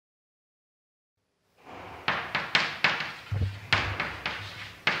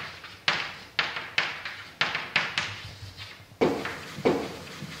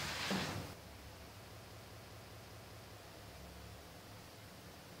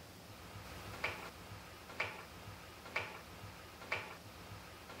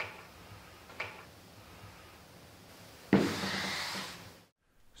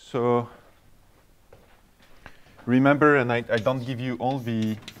So remember, and I don't give you all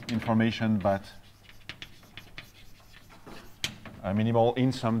the information, but minimal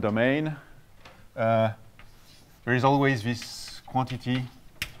in some domain. There is always this quantity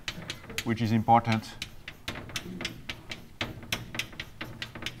which is important.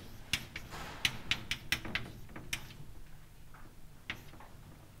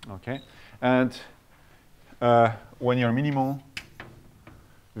 Okay, and when you're minimal,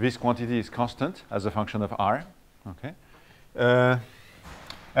 this quantity is constant as a function of R. Okay,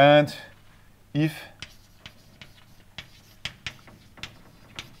 and if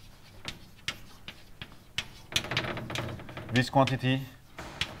this quantity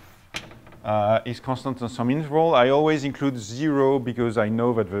is constant on some interval, I always include 0 because I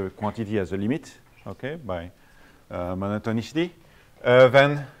know that the quantity has a limit, okay, by monotonicity.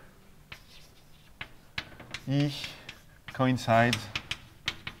 Then E coincides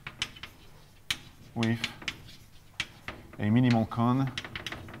with a minimal cone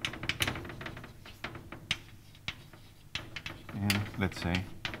in, let's say,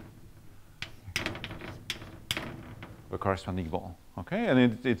 the corresponding ball. Okay,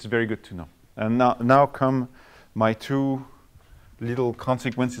 and it's very good to know. And now come my two little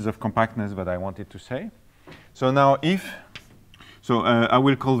consequences of compactness that I wanted to say. So now I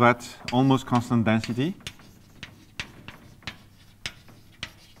will call that almost constant density.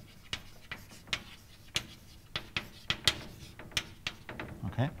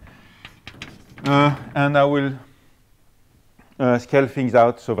 Okay, and I will scale things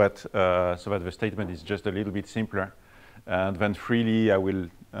out so that the statement is just a little bit simpler. And then freely I will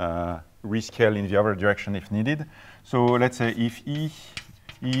rescale in the other direction if needed. So let's say if E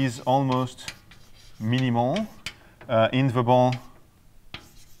is almost minimal in the ball,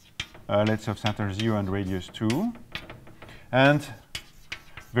 let's have center 0 and radius 2. And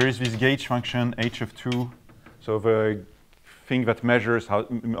there is this gauge function h of 2. So the thing that measures how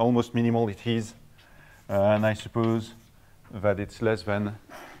almost minimal it is. And I suppose that it's less than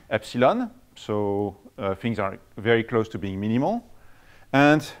epsilon. So things are very close to being minimal.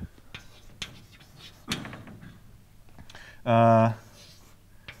 And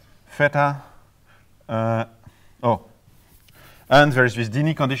theta, and there's this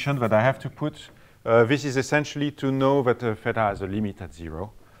Dini condition that I have to put. This is essentially to know that theta has a limit at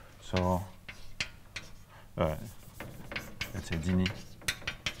 0. So let's say Dini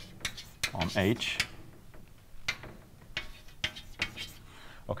on H.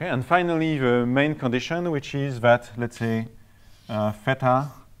 Okay, and finally, the main condition, which is that, let's say,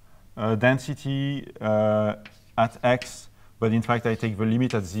 theta density at x, but in fact I take the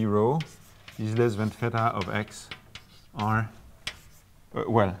limit at 0, is less than theta of x r.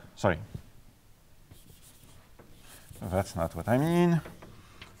 Well, sorry. That's not what I mean.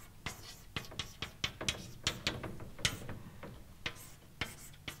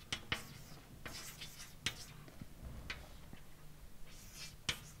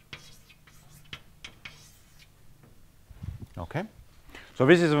 Okay, so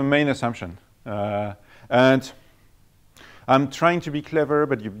this is the main assumption. And I'm trying to be clever,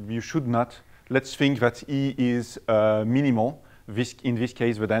 but you should not. Let's think that E is minimal. In this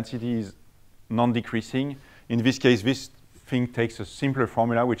case, the density is non-decreasing. In this case, this thing takes a simpler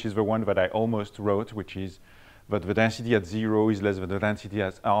formula, which is the one that I almost wrote, which is that the density at 0 is less than the density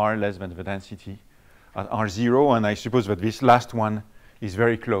at R, less than the density at R0. And I suppose that this last one is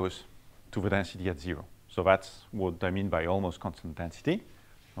very close to the density at 0. So that's what I mean by almost constant density.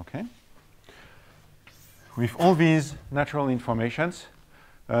 Okay. With all these natural informations,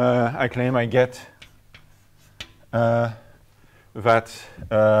 I claim I get that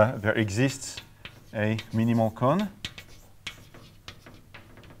there exists a minimal cone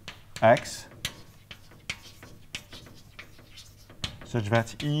X such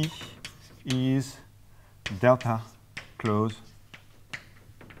that E is delta close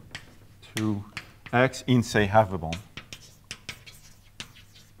to X in, say, half the ball.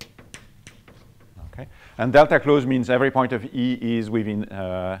 Okay, and delta close means every point of E is within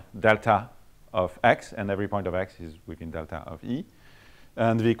delta of X, and every point of X is within delta of E.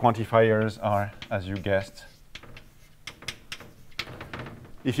 And the quantifiers are, as you guessed,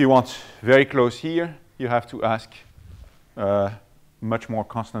 if you want very close here, you have to ask much more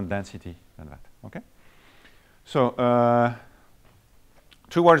constant density than that. Okay, so.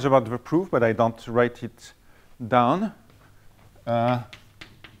 2 words about the proof, but I don't write it down. A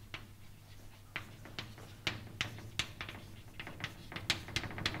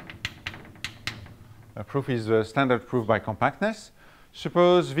proof is a standard proof by compactness.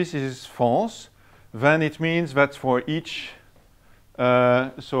 Suppose this is false, then it means that for each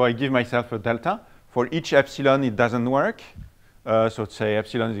So I give myself a delta. For each epsilon, it doesn't work. So say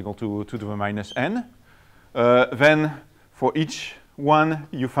epsilon is equal to 2 to the minus n. Then for each one,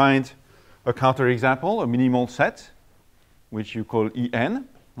 you find a counterexample, a minimal set, which you call En.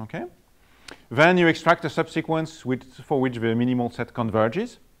 Okay. Then you extract a subsequence for which the minimal set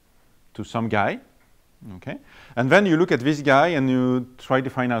converges to some guy. Okay. And then you look at this guy and you try to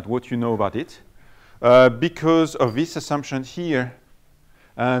find out what you know about it. Because of this assumption here,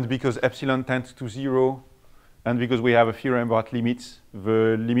 and because epsilon tends to 0, and because we have a theorem about limits,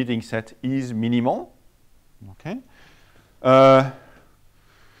 the limiting set is minimal. Okay.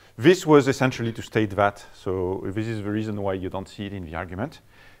 This was essentially to state that. So this is the reason why you don't see it in the argument.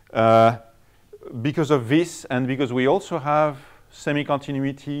 Because of this, and because we also have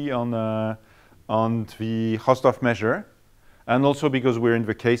semi-continuity on the Hausdorff measure, and also because we're in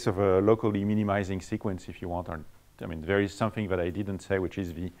the case of a locally minimizing sequence, if you want. I mean, there is something that I didn't say, which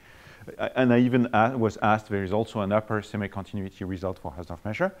is the, and I even was asked, there is also an upper semi-continuity result for Hausdorff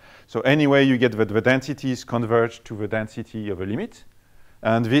measure. So anyway, you get that the densities converge to the density of a limit.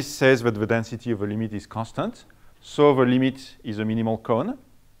 And this says that the density of a limit is constant. So the limit is a minimal cone.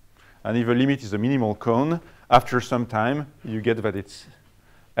 And if the limit is a minimal cone, after some time, you get that it's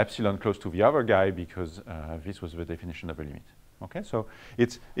epsilon close to the other guy because this was the definition of a limit. Okay, so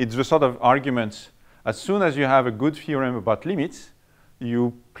it's the sort of arguments. As soon as you have a good theorem about limits,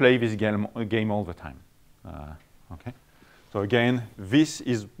 you play this game all the time. Okay, so again, this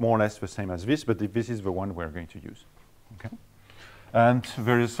is more or less the same as this, but this is the one we're going to use. Okay, and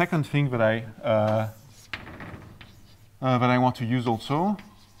there is a second thing that I want to use also.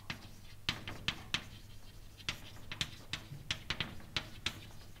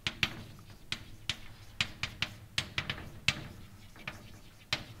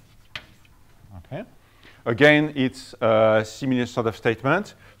 Okay. Again, it's a similar sort of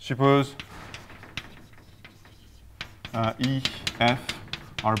statement. Suppose E, F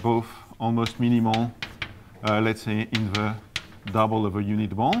are both almost minimal, let's say in the double of a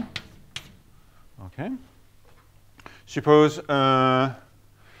unit ball. Okay. Suppose the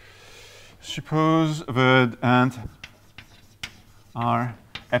and are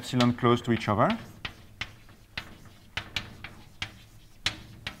epsilon close to each other.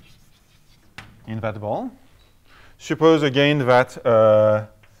 In that ball. Suppose again that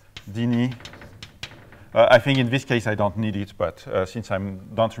Dini, I think in this case I don't need it, but since I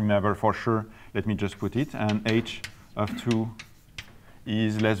don't remember for sure, let me just put it. And H of 2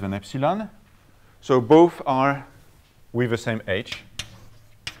 is less than epsilon. So both are with the same H.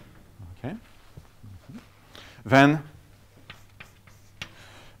 Okay. Then,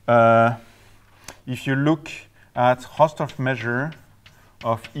 if you look at Hausdorff measure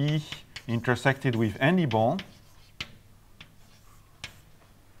of E intersected with any ball,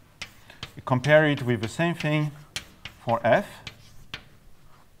 compare it with the same thing for F.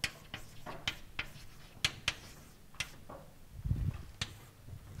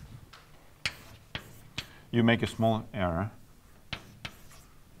 You make a small error.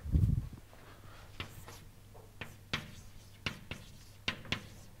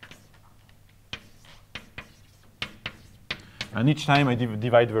 And each time I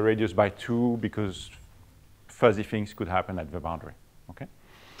divide the radius by 2 because fuzzy things could happen at the boundary. Okay.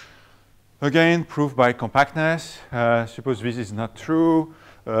 Again, proof by compactness. Suppose this is not true.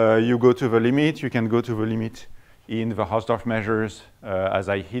 You go to the limit. You can go to the limit in the Hausdorff measures, as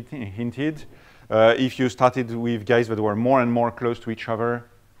I hinted. If you started with guys that were more and more close to each other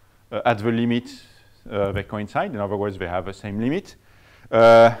at the limit, they coincide. In other words, they have the same limit.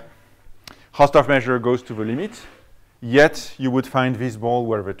 Hausdorff measure goes to the limit. Yet you would find this ball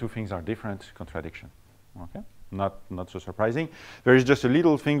where the two things are different, contradiction. Okay, not so surprising. There is just a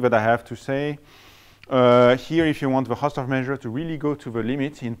little thing that I have to say. Here, if you want the Hausdorff measure to really go to the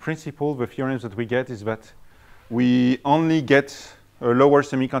limit, in principle, the theorems that we get is that we only get a lower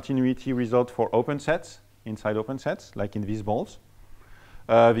semi-continuity result for open sets, inside open sets, like in these balls.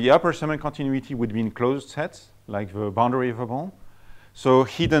 The upper semi-continuity would be in closed sets, like the boundary of a ball. So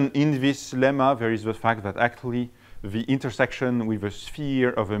hidden in this lemma, there is the fact that actually the intersection with a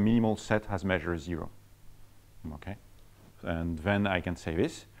sphere of a minimal set has measure 0. Okay, and then I can say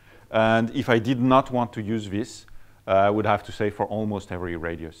this. And if I did not want to use this, I would have to say for almost every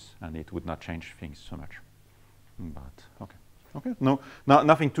radius, and it would not change things so much. But okay, no,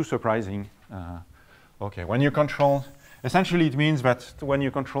 nothing too surprising. Okay, when you control, essentially it means that when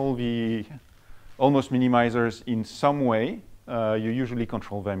you control the almost minimizers in some way, you usually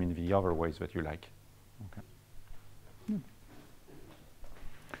control them in the other ways that you like. Okay.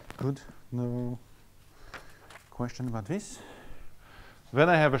 Good. No question about this. Then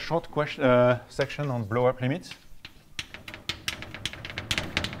I have a short section on blow-up limits.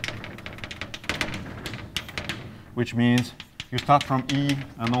 Which means you start from E,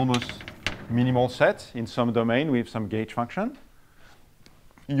 an almost minimal set in some domain with some gauge function.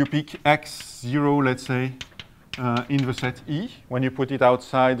 You pick x0, let's say, in the set E. When you put it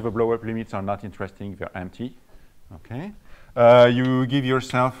outside, the blow-up limits are not interesting, they're empty. Okay. You give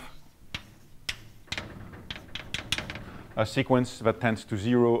yourself a sequence that tends to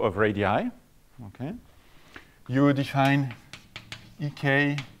 0 of radii. Okay. You define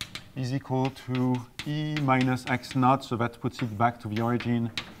Ek is equal to E minus x naught, so that puts it back to the origin,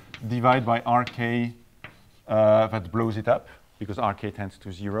 divide by Rk, that blows it up, because Rk tends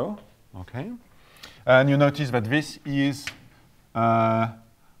to 0. Okay. And you notice that this is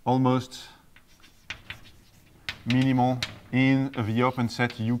almost minimal in the open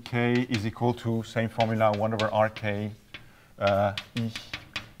set Uk is equal to, same formula, 1 over Rk E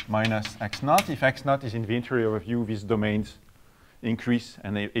minus x naught. If x naught is in the interior of U, these domains increase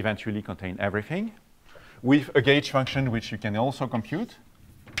and they eventually contain everything, with a gauge function which you can also compute.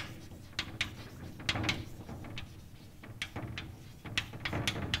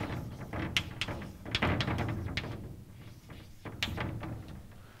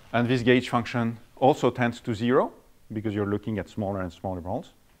 And this gauge function also tends to 0 because you're looking at smaller and smaller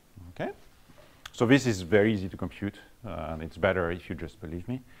balls. Okay? So this is very easy to compute, and it's better if you just believe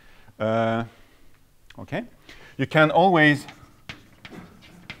me. Okay? You can always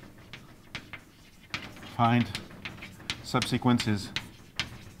find subsequences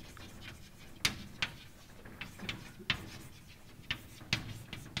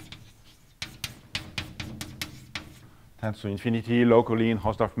tends to infinity locally in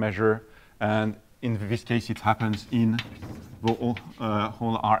Hausdorff measure, and in this case it happens in the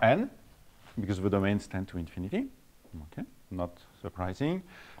whole Rn because the domains tend to infinity. Okay, not surprising.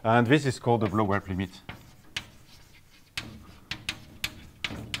 And this is called the blow-up limit.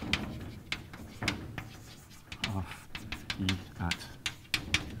 Of E at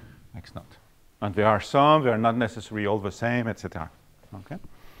x naught. And there are some, they are not necessarily all the same, etc. Okay.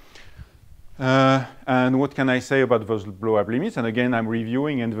 And what can I say about those blow-up limits? And again, I'm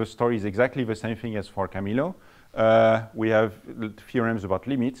reviewing, and the story is exactly the same thing as for Camillo. We have theorems about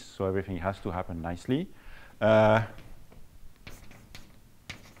limits, so everything has to happen nicely.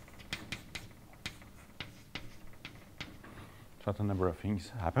 Certain number of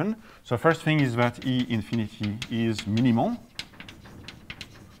things happen. So first thing is that E infinity is minimal.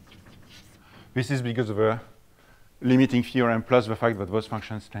 This is because of a limiting theorem plus the fact that those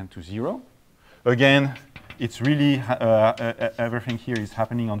functions tend to 0. Again, it's really everything here is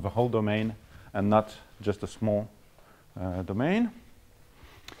happening on the whole domain and not just a small domain.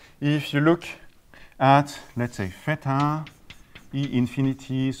 If you look at, let's say, theta, E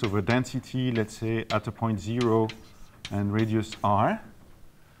infinity, so the density, let's say, at a point 0 and radius r,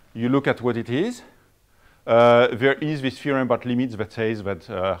 you look at what it is. There is this theorem about limits that says that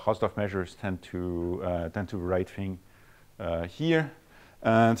Hausdorff measures tend to the right thing here.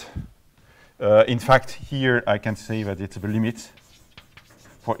 And in fact, here I can say that it's the limit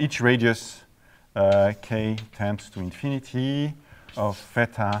for each radius k tends to infinity of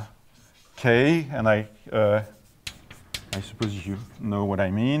theta k, and I suppose you know what I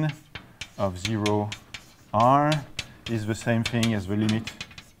mean, of 0 r is the same thing as the limit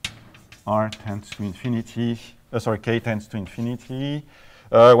r tends to infinity, k tends to infinity.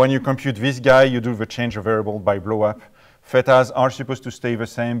 When you compute this guy, you do the change of variable by blow-up. Thetas are supposed to stay the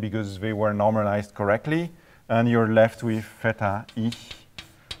same because they were normalized correctly, and you're left with theta e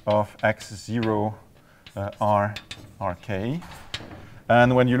of x0 r rk.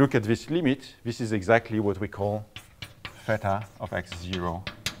 And when you look at this limit, this is exactly what we call theta of x0,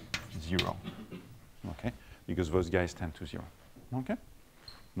 0. Okay, because those guys tend to 0. Okay,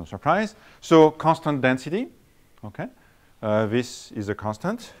 no surprise. So constant density. Okay, this is a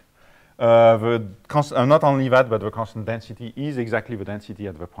constant. Not only that, but the constant density is exactly the density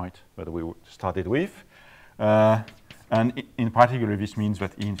at the point that we started with. And in particular, this means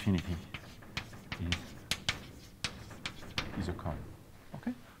that E infinity is a cone.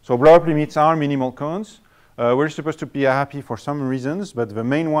 Okay? So blow-up limits are minimal cones. We're supposed to be happy for some reasons, but the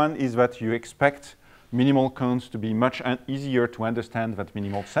main one is that you expect minimal cones to be much easier to understand than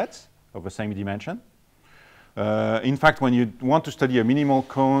minimal sets of the same dimension. In fact, when you want to study a minimal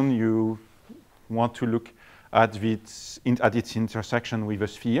cone, you want to look at its intersection with a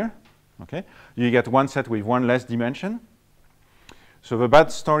sphere. Okay? You get one set with one less dimension. So the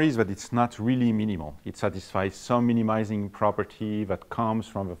bad story is that it's not really minimal. It satisfies some minimizing property that comes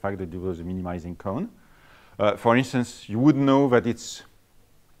from the fact that it was a minimizing cone. For instance, you would know that it's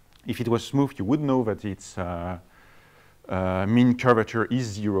If it was smooth, you would know that its mean curvature is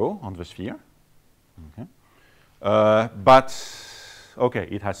 0 on the sphere. Okay. Okay,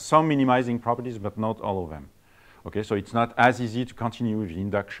 it has some minimizing properties, but not all of them. Okay, so it's not as easy to continue with the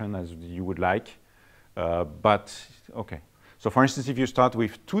induction as you would like. Okay. So for instance, if you start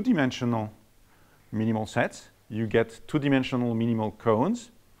with two-dimensional minimal sets, you get two-dimensional minimal cones.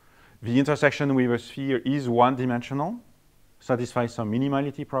 The intersection with a sphere is one-dimensional, satisfies some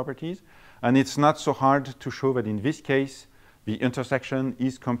minimality properties, and it's not so hard to show that in this case, the intersection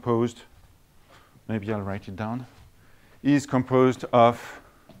is composed, maybe I'll write it down, is composed of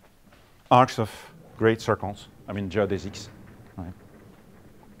arcs of great circles, I mean geodesics, right,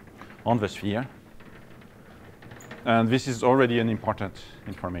 on the sphere. And this is already an important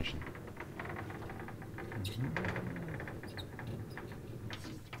information.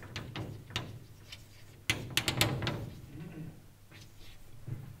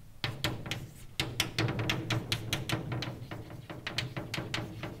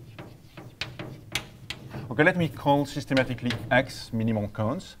 Okay, let me call systematically X minimal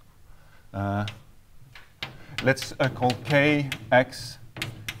cones. Let's call K X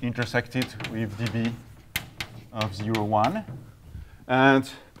intersected with dB of 0, 1. And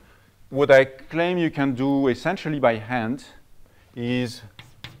what I claim you can do essentially by hand is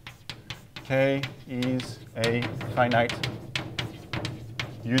K is a finite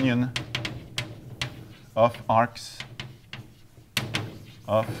union of arcs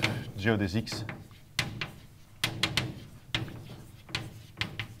of geodesics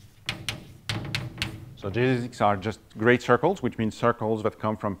So geodesics are just great circles, which means circles that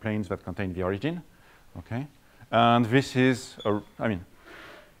come from planes that contain the origin. Okay, and this is, I mean,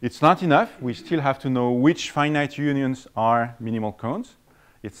 it's not enough. We still have to know which finite unions are minimal cones.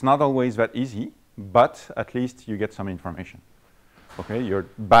 It's not always that easy, but at least you get some information. Okay, you're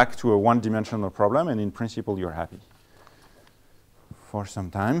back to a one-dimensional problem, and in principle, you're happy for some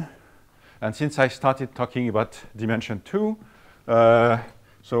time. And since I started talking about dimension 2,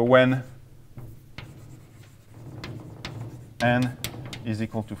 so when n is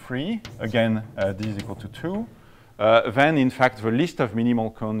equal to 3, again, d is equal to 2, then, in fact, the list of minimal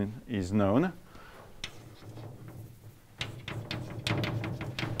cones is known.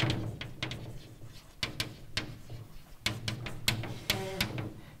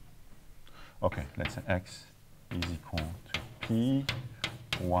 Okay, let's say x is equal to p,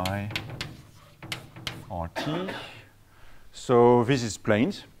 y, or t. So this is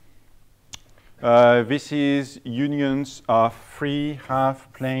planes. This is unions of 3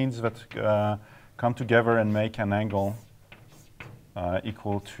 half planes that come together and make an angle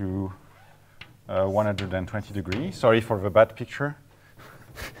equal to 120 degrees. Sorry for the bad picture.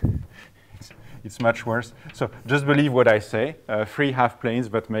 It's much worse. So just believe what I say. 3 half planes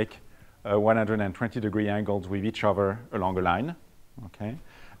that make 120-degree angles with each other along a line. Okay,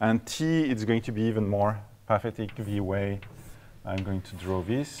 and T is going to be even more pathetic the way I'm going to draw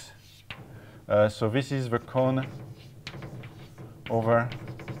this. So this is the cone over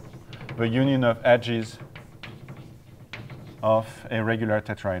the union of edges of a regular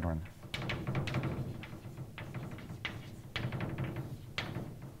tetrahedron.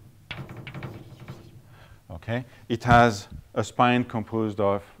 Okay, it has a spine composed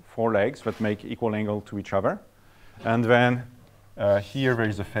of 4 legs that make equal angle to each other. And then here there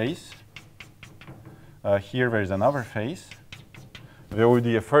is a face. Here there is another face. There will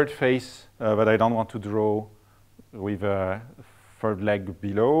be a third face that I don't want to draw with a third leg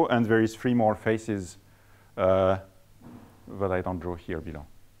below. And there is 3 more faces that I don't draw here below.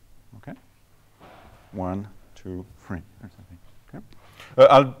 Okay? 1, 2, 3, or something. Okay?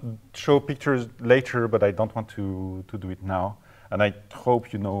 I'll show pictures later, but I don't want to do it now. And I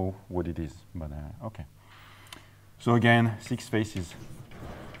hope you know what it is. But okay. So again, 6 faces,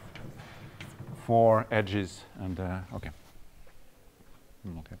 4 edges, and okay.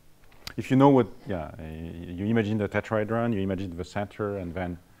 Okay. If you know what, you imagine the tetrahedron, you imagine the center, and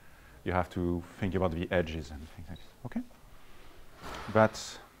then you have to think about the edges and things like that. Okay.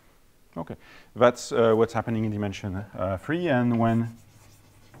 That's okay. That's what's happening in dimension 3, and when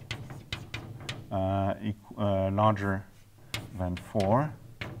larger than 4.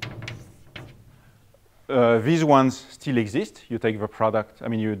 These ones still exist. You take the product. I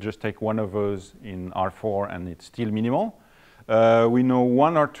mean, you just take one of those in R4, and it's still minimal. We know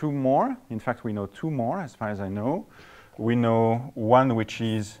 1 or 2 more. In fact, we know 2 more, as far as I know. We know one which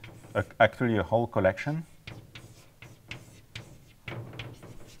is actually a whole collection.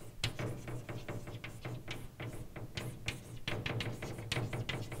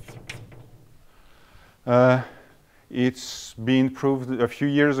 It's been proved a few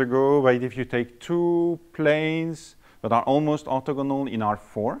years ago that if you take two planes that are almost orthogonal in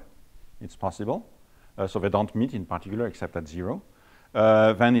R4, it's possible. So they don't meet in particular except at 0.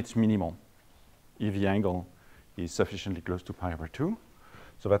 Then it's minimal if the angle is sufficiently close to pi over 2.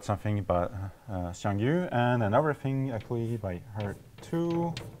 So that's something by Xiangyu. And another thing actually by her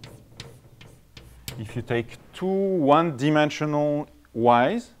too. If you take two one-dimensional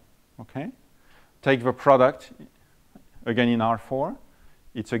y's, okay, take the product again in R4,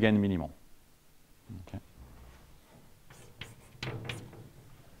 it's again minimal. Okay.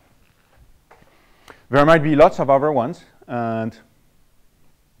 There might be lots of other ones, and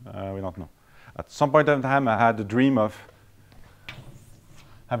we don't know. At some point in time, I had a dream of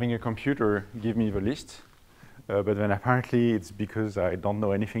having a computer give me the list, but then apparently it's because I don't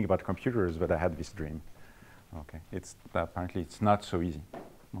know anything about computers that I had this dream. Okay, apparently it's not so easy.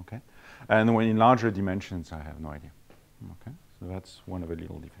 Okay, and when in larger dimensions, I have no idea. Okay, so that's one of the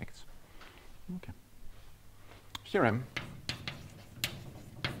little defects. Okay, theorem.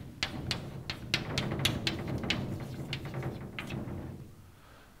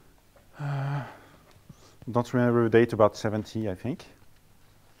 Don't remember the date, about 70, I think.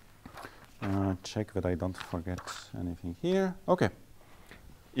 Check that I don't forget anything here. Okay.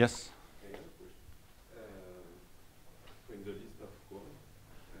 Yes? I have a question. In the list of cones,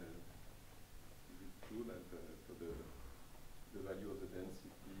 is it true that so the value of the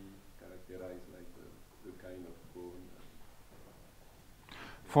density characterized like the kind of cone?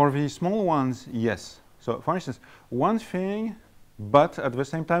 For the small ones, yes. So for instance, one thing, but at the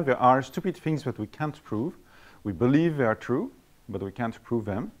same time, there are stupid things that we can't prove. We believe they are true, but we can't prove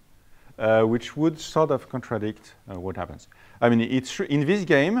them, which would sort of contradict what happens. I mean, it's in this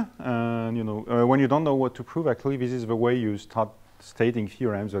game, you know, when you don't know what to prove, actually, this is the way you start stating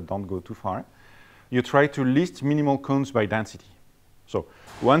theorems that don't go too far. You try to list minimal cones by density. So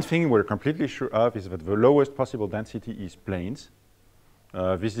one thing we're completely sure of is that the lowest possible density is planes.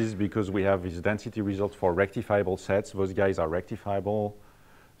 This is because we have this density result for rectifiable sets. Those guys are rectifiable.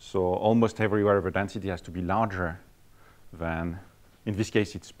 So almost everywhere the density has to be larger than, in this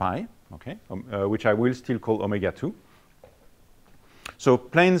case, it's pi, okay, which I will still call omega 2. So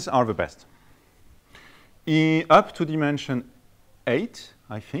planes are the best. Up to dimension 8,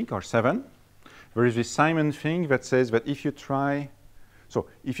 I think, or 7, there is this Simon thing that says that if you try, so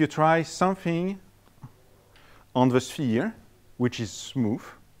if you try something on the sphere, which is smooth,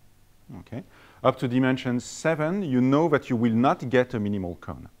 okay, up to dimension 7, you know that you will not get a minimal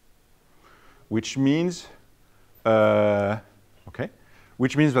cone, which means, okay,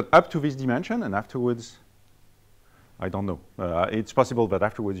 which means that up to this dimension and afterwards, I don't know. It's possible that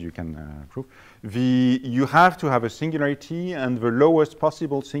afterwards you can prove. You have to have a singularity, and the lowest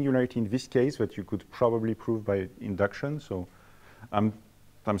possible singularity in this case that you could probably prove by induction. So I'm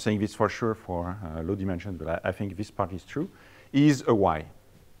saying this for sure for low dimensions, but I think this part is true, is a y.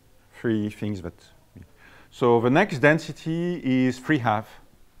 Three things that. So the next density is 3/2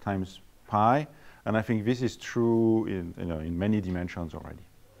 times pi, and I think this is true in many dimensions already.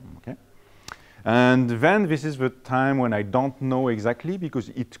 Okay. And then this is the time when I don't know exactly, because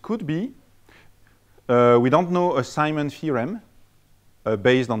it could be, we don't know a Simon theorem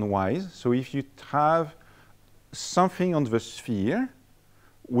based on y's. So if you have something on the sphere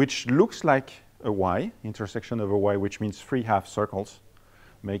which looks like a y, intersection of a y, which means 3/2 circles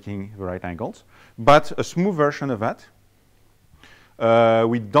making the right angles, but a smooth version of that,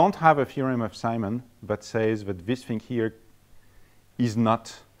 we don't have a theorem of Simon that says that this thing here is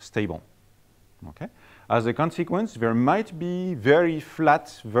not stable. Okay. As a consequence, there might be very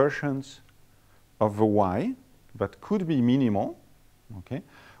flat versions of the y that could be minimal, okay,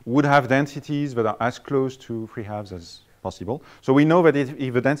 would have densities that are as close to 3/2 as possible. So we know that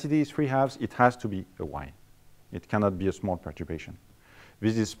if the density is 3/2, it has to be a y. It cannot be a small perturbation.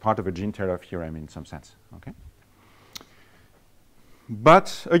 This is part of a Gene-Taylor theorem in some sense. Okay.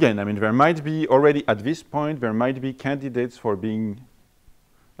 But again, I mean, there might be already at this point, there might be candidates for being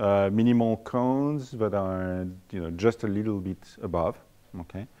minimal cones that are just a little bit above,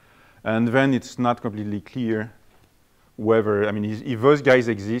 okay? And then it's not completely clear whether, I mean, if those guys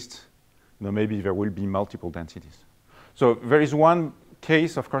exist, maybe there will be multiple densities. So there is one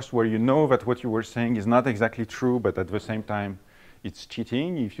case, of course, where you know that what you were saying is not exactly true, but at the same time, it's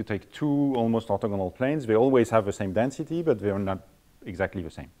cheating. If you take two almost orthogonal planes, they always have the same density, but they are not exactly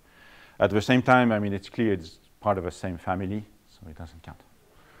the same. At the same time, I mean, it's clear it's part of the same family, so it doesn't count.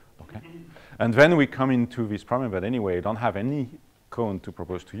 Okay. And then we come into this problem that anyway, I don't have any cone to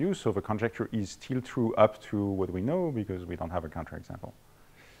propose to you, so the conjecture is still true up to what we know because we don't have a counterexample.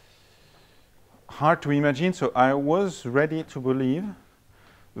 hard to imagine. So I was ready to believe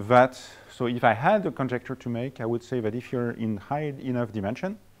that, so if I had a conjecture to make, I would say that if you're in high enough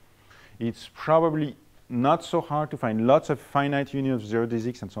dimension, it's probably not so hard to find lots of finite unions of 0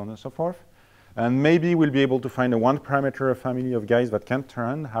 digits and so on and so forth. And maybe we'll be able to find a one parameter family of guys that can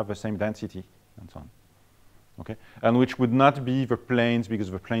turn, have the same density, and so on. Okay? And which would not be the planes, because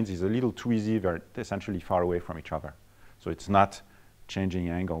the planes is a little too easy. They're essentially far away from each other. So it's not changing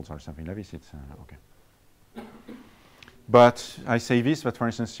angles or something like this. It's okay. But I say this, but for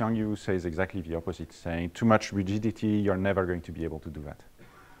instance, Yang Yu says exactly the opposite, saying too much rigidity, you're never going to be able to do that.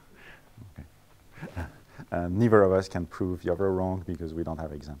 Okay. Neither of us can prove the other wrong because we don't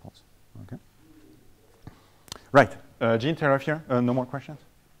have examples. Okay. Right. Gene Teref here. No more questions?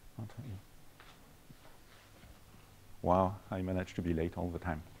 Wow, I managed to be late all the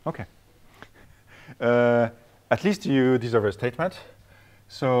time. Okay. At least you deserve a statement.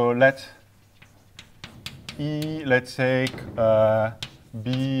 So let E, let's say,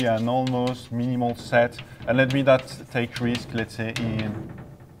 be an almost minimal set. And let me not take risk, let's say, in,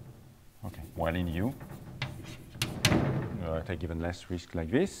 okay, while in U. Take even less risk like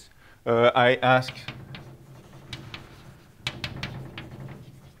this. I ask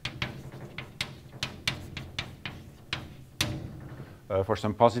for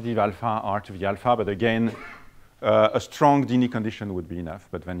some positive alpha R to the alpha, but again, a strong Dini condition would be enough,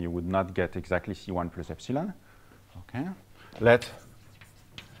 but then you would not get exactly C1 plus epsilon. Okay. Let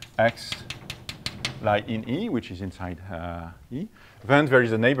X lie in E, which is inside E. Then there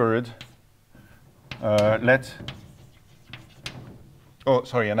is a neighborhood. Oh,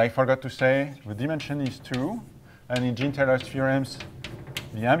 sorry, and I forgot to say the dimension is 2, and in Gene Teref's theorems,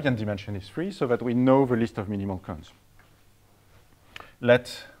 the ambient dimension is 3, so that we know the list of minimal cones.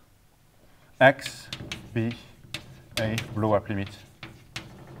 Let X be a blow-up limit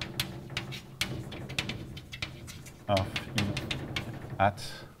of E at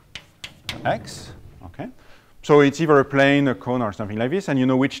X. Okay. So it's either a plane, a cone, or something like this, and you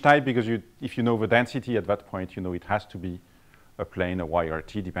know which type because if you know the density at that point, you know it has to be a plane, a Y, or a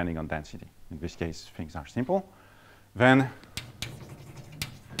T, depending on density. In this case, things are simple. Then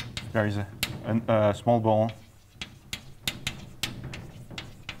there is a small ball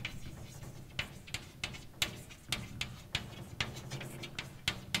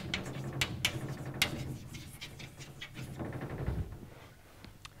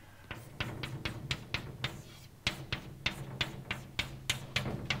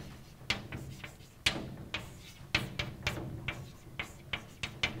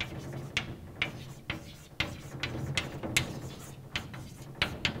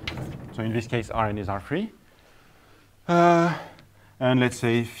So in this case, Rn is R3. And let's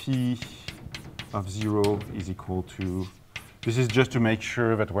say phi of 0 is equal to, this is just to make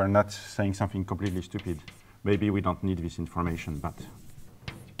sure that we're not saying something completely stupid. Maybe we don't need this information, but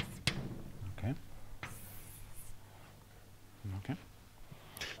okay. Okay.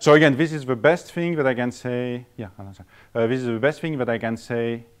 So again, this is the best thing that I can say. Yeah, this is the best thing that I can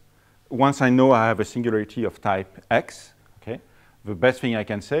say once I know I have a singularity of type X. Okay. The best thing I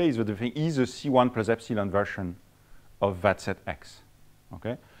can say is that the thing is a C1 plus epsilon version of that set X.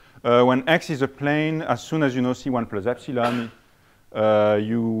 Okay. When X is a plane, as soon as you know C1 plus epsilon,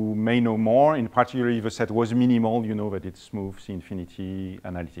 you may know more. In particular, if the set was minimal, you know that it's smooth, C infinity,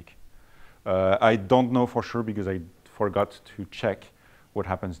 analytic. I don't know for sure because I forgot to check what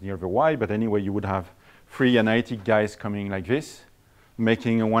happens near the Y, but anyway, you would have 3 analytic guys coming like this,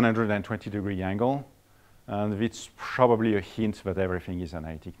 making a 120-degree angle. And it's probably a hint that everything is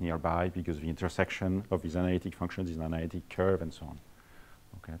analytic nearby because the intersection of these analytic functions is an analytic curve and so on.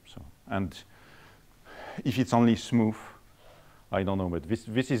 Okay, so, and if it's only smooth, I don't know, but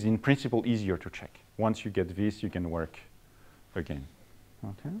this is in principle easier to check. Once you get this, you can work again.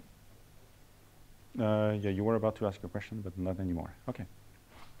 Okay. Yeah, you were about to ask a question, but not anymore. Okay.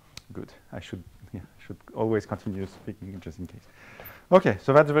 Good. I should always continue speaking just in case. Okay,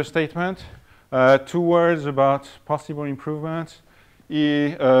 so that's the statement. 2 words about possible improvements.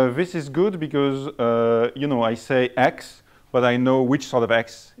 This is good because, you know, I say X, but I know which sort of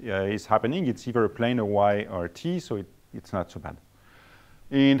X is happening. It's either a plane, a Y, or a T, so it's not so bad.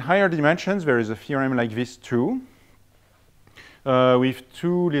 In higher dimensions, there is a theorem like this too, with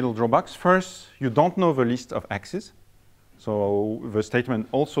 2 little drawbacks. First, you don't know the list of X's. So the statement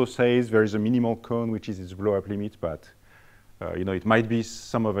also says there is a minimal cone, which is its blow-up limit, but you know, it might be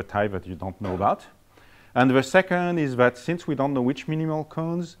some other type that you don't know about. And the second is that since we don't know which minimal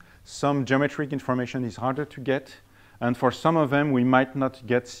cones, some geometric information is harder to get. And for some of them, we might not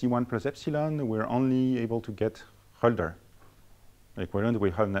get C1 plus epsilon. We're only able to get Hölder. equivalent.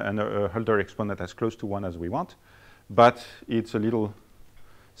 We have a Hölder exponent as close to 1 as we want, but it's a little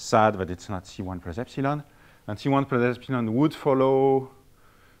sad that it's not C1 plus epsilon. And C1 plus epsilon would follow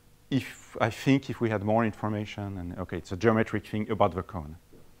if, I think, if we had more information. And OK, it's a geometric thing about the cone.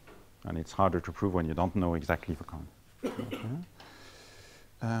 And it's harder to prove when you don't know exactly the cone.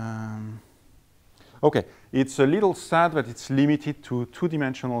 OK, it's a little sad that it's limited to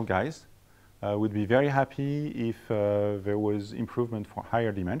two-dimensional guys. Would be very happy if there was improvement for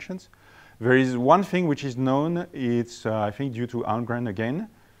higher dimensions. There is one thing which is known. It's, I think, due to Almgren again,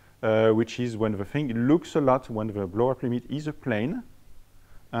 which is when the thing looks a lot when the blow-up limit is a plane,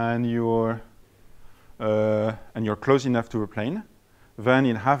 and you're close enough to a plane, then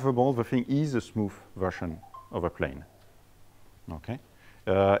in half the ball the thing is a smooth version of a plane. Okay.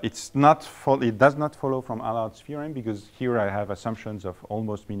 It does not follow from Allard's theorem, because here I have assumptions of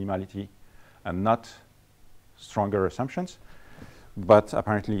almost minimality and not stronger assumptions, but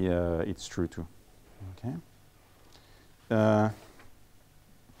apparently it's true too. Okay.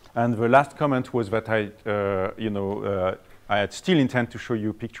 And the last comment was that I had still intend to show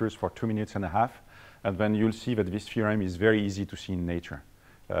you pictures for 2.5 minutes, and then you'll see that this theorem is very easy to see in nature.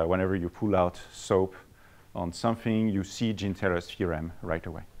 Whenever you pull out soap on something, you see Jean-Taylor's theorem right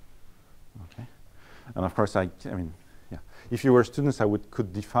away. Okay. And of course, if you were students, I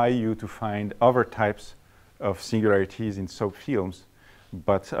could defy you to find other types of singularities in soap films,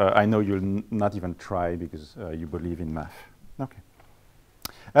 but I know you'll not even try because you believe in math. Okay.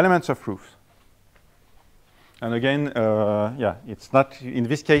 Elements of proof. And again, it's not, in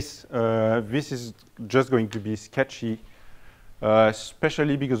this case, this is just going to be sketchy,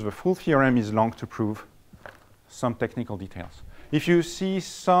 especially because the full theorem is long to prove some technical details. If you see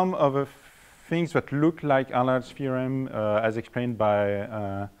some of the things that look like Allard's theorem as explained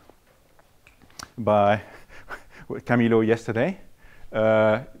by Camilo yesterday,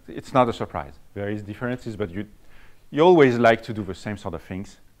 it's not a surprise. There is differences, but you always like to do the same sort of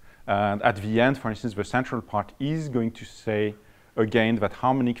things. And at the end, for instance, the central part is going to say again that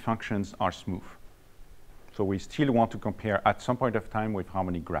harmonic functions are smooth. So we still want to compare at some point of time with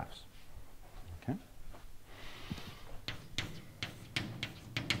harmonic graphs. Okay.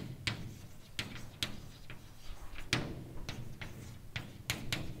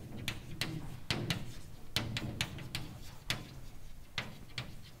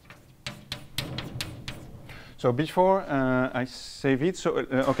 So before I save it,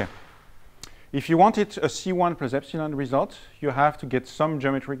 OK. If you wanted a C1 plus epsilon result, you have to get some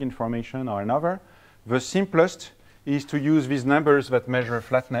geometric information or another. The simplest is to use these numbers that measure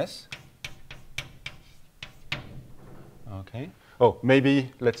flatness. OK. Oh,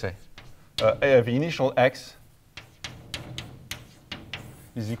 maybe, let's say, the initial x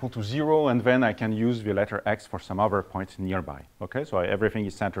is equal to 0, and then I can use the letter x for some other point nearby. OK, so everything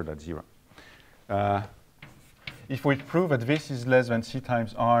is centered at 0. If we prove that this is less than c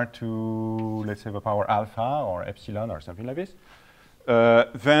times r to, let's say, the power alpha or epsilon or something like this,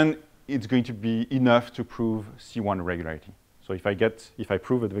 then it's going to be enough to prove C1 regularity. So if I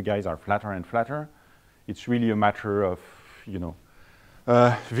prove that the guys are flatter and flatter, it's really a matter of,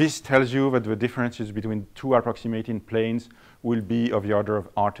 this tells you that the differences between two approximating planes will be of the order of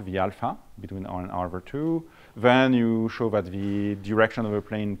r to the alpha between r and r over 2. Then you show that the direction of the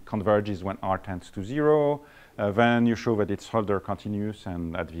plane converges when r tends to 0. Then you show that it's Hölder continuous,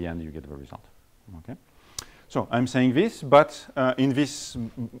 and at the end you get the result. Okay. So I'm saying this, but in this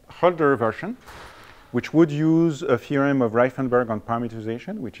Hölder version, which would use a theorem of Reifenberg on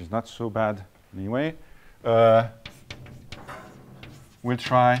parameterization, which is not so bad anyway, we'll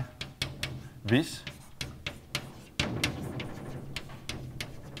try this.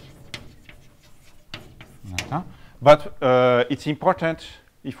 But it's important,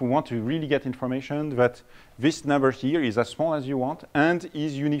 if we want to really get information, that this number here is as small as you want and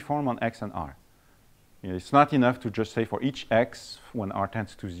is uniform on x and r. It's not enough to just say for each x, when r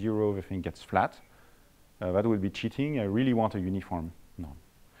tends to 0, the thing gets flat. That would be cheating. I really want a uniform norm.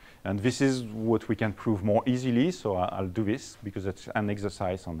 And this is what we can prove more easily, so I'll do this, because it's an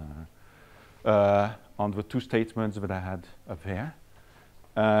exercise on the two statements that I had up there.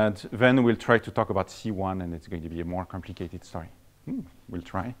 And then we'll try to talk about C1, and it's going to be a more complicated story. We'll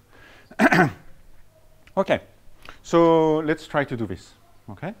try. OK, so let's try to do this.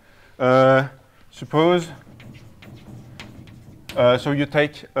 OK, suppose so you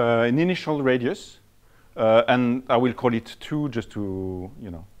take an initial radius, and I will call it 2 just to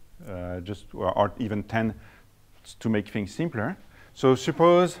or even 10 to make things simpler. So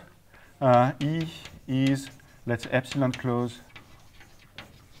suppose E is, let's say, epsilon close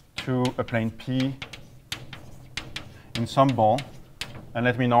to a plane P in some ball And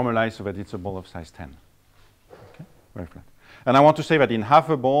let me normalize so that it's a ball of size 10. Okay, very flat. And I want to say that in half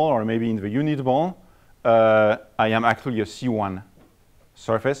a ball, or maybe in the unit ball, I am actually a C1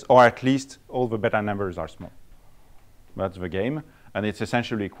 surface, or at least all the beta numbers are small. That's the game. And it's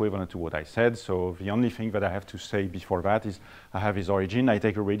essentially equivalent to what I said. So the only thing that I have to say before that is I have this origin. I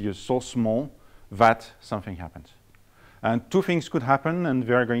take a radius so small that something happens. And two things could happen, and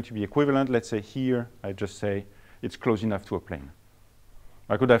they're going to be equivalent. Let's say here, I just say it's close enough to a plane.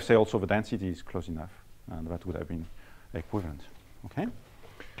 I could have said also the density is close enough, and that would have been equivalent. Okay?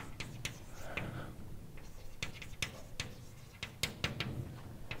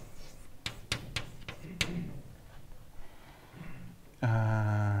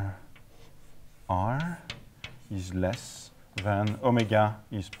 R is less than omega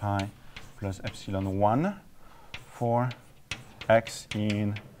is pi plus epsilon 1 for x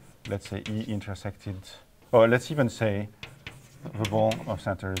in, let's say, E intersected, or let's even say the ball of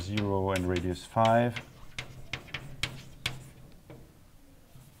center 0 and radius 5.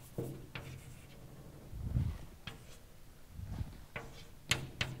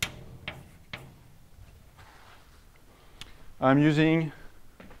 I'm using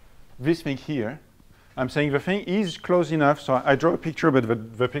this thing here. I'm saying the thing is close enough, so I draw a picture,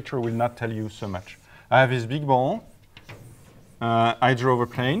 but the picture will not tell you so much. I have this big ball. I draw the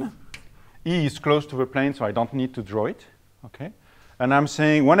plane. E is close to the plane, so I don't need to draw it. Okay? And I'm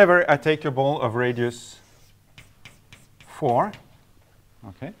saying whenever I take a ball of radius 4,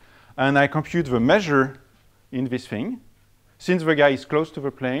 okay, and I compute the measure in this thing, since the guy is close to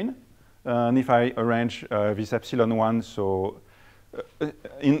the plane, and if I arrange this epsilon 1, so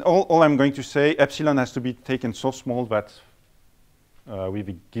in all I'm going to say, epsilon has to be taken so small that with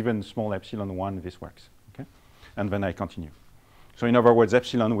a given small epsilon 1, this works. Okay? And then I continue. So in other words,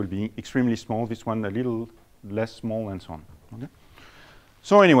 epsilon will be extremely small, this one a little less small, and so on. Okay?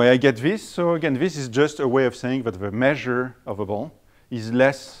 So anyway, I get this. So again, this is just a way of saying that the measure of a ball is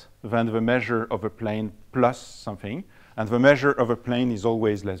less than the measure of a plane plus something. And the measure of a plane is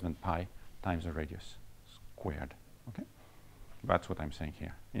always less than pi times the radius squared. Okay? That's what I'm saying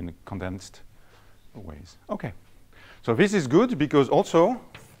here in condensed ways. Okay. So this is good because also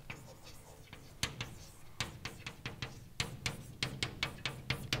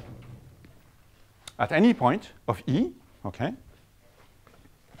at any point of E, okay,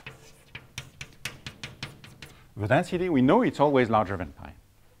 the density, we know it's always larger than pi.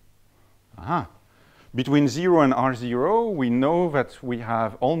 Aha. Between 0 and R0, we know that we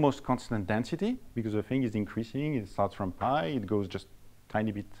have almost constant density because the thing is increasing. It starts from pi. It goes just a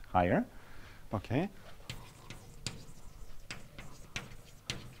tiny bit higher. Okay.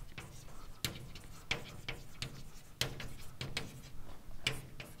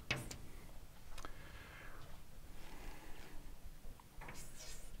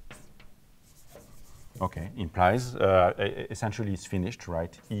 Okay, implies essentially it's finished,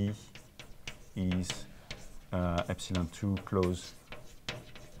 right? E is epsilon 2 close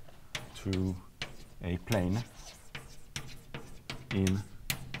to a plane in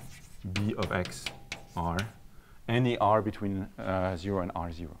B of x r, any r between 0 and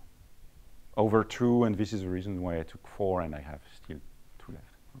r0. Over 2, and this is the reason why I took 4 and I have still 2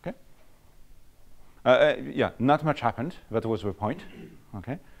 left. Okay? Yeah, not much happened. That was the point.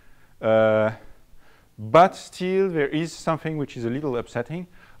 Okay? But still, there is something which is a little upsetting.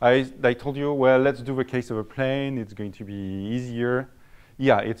 I told you, well, let's do the case of a plane. It's going to be easier.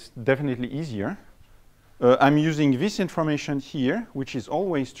 Yeah, it's definitely easier. I'm using this information here, which is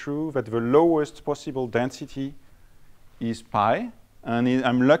always true, that the lowest possible density is pi. And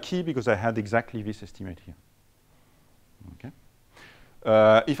I'm lucky because I had exactly this estimate here. Okay.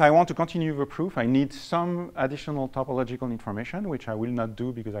 If I want to continue the proof, I need some additional topological information, which I will not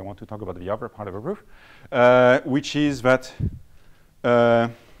do because I want to talk about the other part of the proof, which is that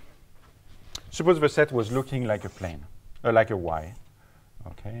suppose the set was looking like a plane, like a Y.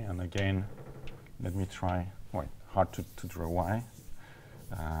 Okay, and again, let me try. Well, hard to draw Y.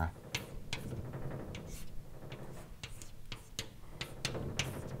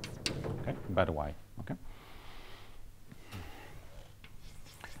 Okay, bad Y. Okay.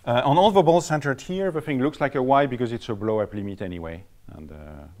 On all the balls centered here, the thing looks like a Y because it's a blow-up limit anyway, and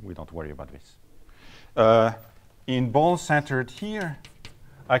we don't worry about this. In balls centered here,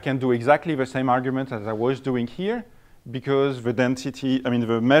 I can do exactly the same argument as I was doing here because the density, I mean,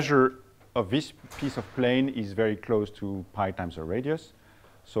 the measure of this piece of plane is very close to pi times the radius,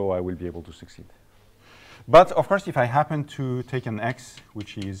 so I will be able to succeed. But of course, if I happen to take an x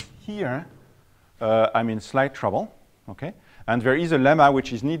which is here, I'm in slight trouble, okay? And there is a lemma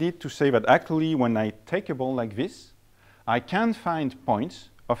which is needed to say that actually when I take a ball like this, I can find points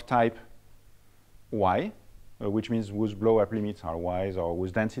of type y, which means whose blow-up limits are y's or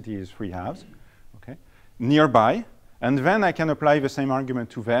whose density is 3/2, okay, nearby. And then I can apply the same argument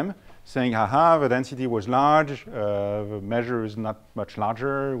to them, saying, haha, the density was large, the measure is not much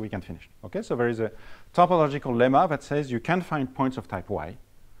larger, we can finish. Okay, so there is a topological lemma that says you can find points of type y.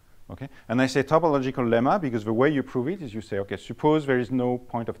 Okay, and I say topological lemma because the way you prove it is you say, okay, suppose there is no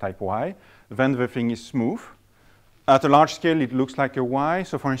point of type y, then the thing is smooth. At a large scale, it looks like a y.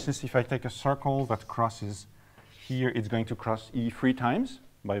 So for instance, if I take a circle that crosses here, it's going to cross E 3 times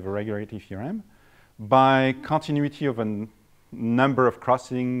by the regularity theorem. By continuity of a number of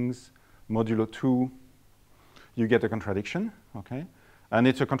crossings, modulo 2, you get a contradiction, okay? And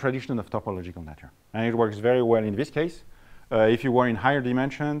it's a contradiction of topological nature. And it works very well in this case. If you were in higher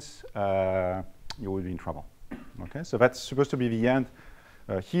dimensions, you would be in trouble, okay? So that's supposed to be the end.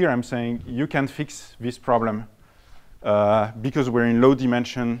 Here I'm saying you can fix this problem because we're in low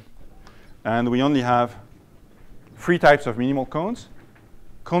dimension and we only have 3 types of minimal cones.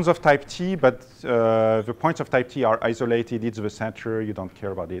 Cones of type T, but the points of type T are isolated. It's the center. You don't care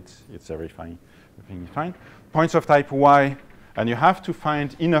about it. It's everything is fine. Points of type Y, and you have to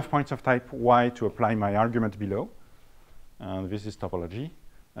find enough points of type Y to apply my argument below. And this is topology.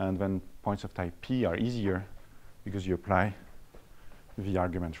 And then points of type P are easier because you apply the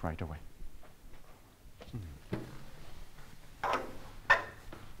argument right away.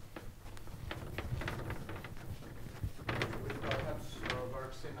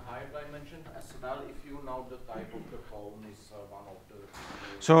 As well, if you know the type of the cone is one of the...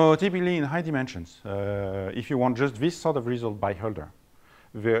 So typically in high dimensions, if you want just this sort of result by Hölder,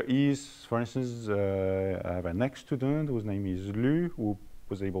 there is, for instance, I have a next student whose name is Lu, who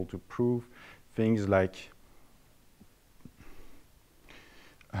was able to prove things like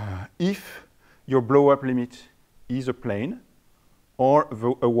if your blow-up limit is a plane or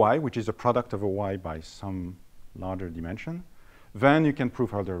a y, which is a product of a y by some larger dimension, then you can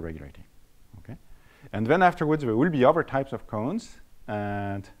prove Hölder regularity. Okay? And then afterwards, there will be other types of cones.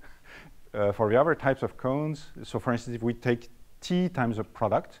 And for the other types of cones, so for instance, if we take T times a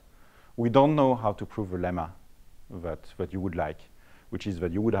product, we don't know how to prove the lemma that you would like, which is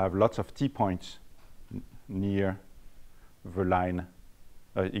that you would have lots of T points near the line.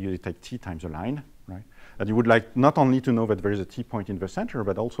 You take T times a line, right? And you would like not only to know that there is a T point in the center,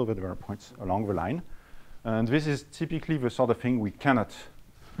 but also that there are points along the line. And this is typically the sort of thing we cannot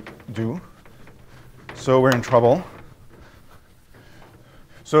do. So we're in trouble.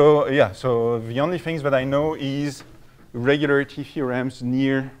 So yeah, so the only things that I know is regularity theorems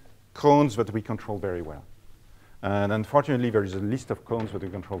near cones that we control very well. And unfortunately, there is a list of cones that we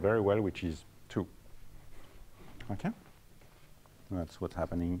control very well, which is 2. Okay? That's what's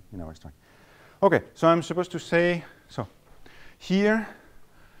happening in our story. Okay, so I'm supposed to say, so here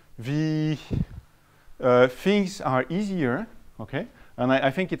the things are easier, okay? And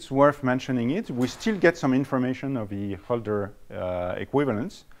I think it's worth mentioning it. We still get some information of the Hölder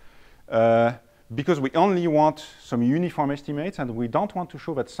equivalence because we only want some uniform estimates and we don't want to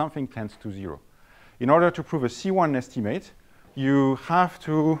show that something tends to 0. In order to prove a C1 estimate, you have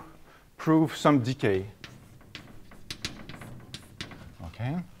to prove some decay.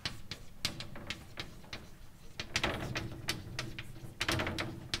 Okay.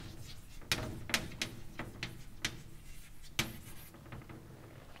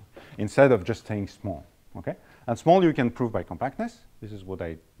 Instead of just saying small, okay? And small you can prove by compactness. This is what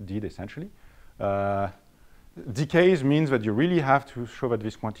I did essentially. Decays means that you really have to show that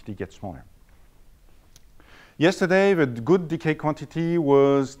this quantity gets smaller. Yesterday, the good decay quantity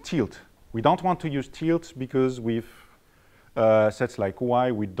was tilt. We don't want to use tilt because with sets like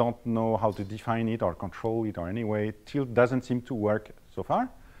Y, we don't know how to define it or control it or anyway. Tilt doesn't seem to work so far.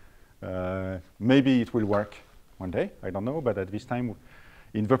 Maybe it will work one day, I don't know, but at this time,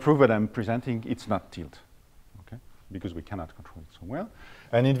 in the proof that I'm presenting, it's not tilt, okay? Because we cannot control it so well.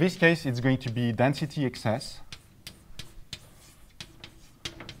 And in this case, it's going to be density excess.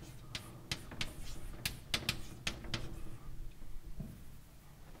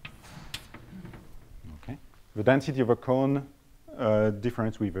 Okay. The density of a cone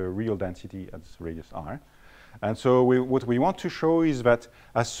difference with a real density at radius r. And so what we want to show is that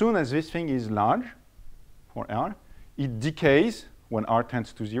as soon as this thing is large, for r, it decays when r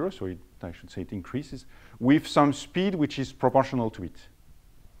tends to 0, so I should say it increases, with some speed which is proportional to it,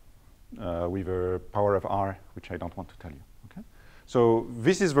 with a power of r, which I don't want to tell you. Okay? So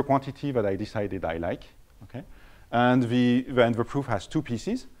this is the quantity that I decided I like. Okay? And the proof has 2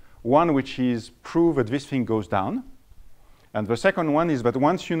 pieces. One which is prove that this thing goes down, And the second one is that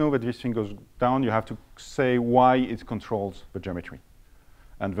once you know that this thing goes down, you have to say why it controls the geometry.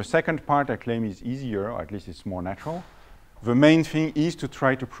 And the second part I claim is easier, or at least it's more natural. The main thing is to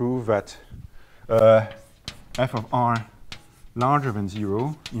try to prove that f of r larger than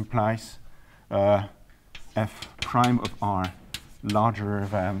 0 implies f prime of r larger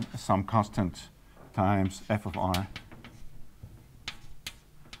than some constant times f of r.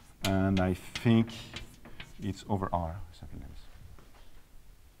 And I think it's over r, something like this.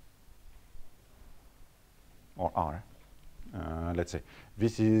 Or r. Let's say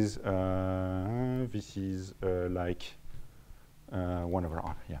this is like 1 over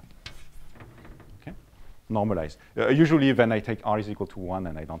r, yeah. Okay, normalized. Usually then I take r is equal to 1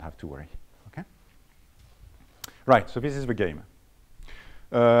 and I don't have to worry, okay? Right, so this is the game.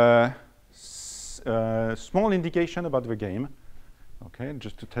 Small indication about the game, okay,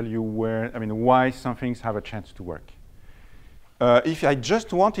 just to tell you why some things have a chance to work. If I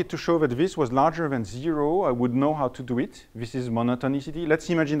just wanted to show that this was larger than 0, I would know how to do it. This is monotonicity. Let's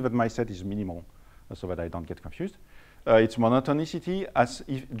imagine that my set is minimal, so that I don't get confused. It's monotonicity.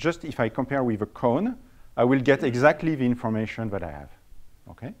 If I compare with a cone, I will get exactly the information that I have.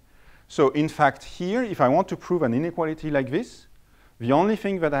 Okay. So in fact, here, if I want to prove an inequality like this, the only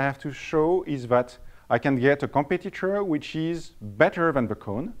thing that I have to show is that I can get a competitor which is better than the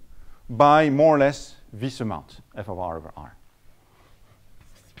cone by more or less this amount, f of r over r.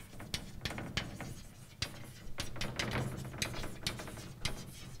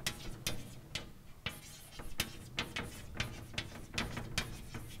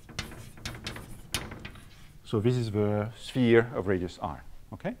 So this is the sphere of radius r,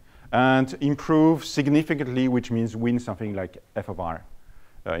 okay? And improve significantly, which means win something like f of r,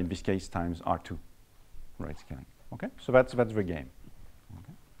 in this case times r2, right scaling, okay? So that's the game,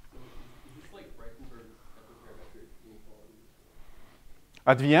 okay? Is this like Breitenberg's epiparametric inequality?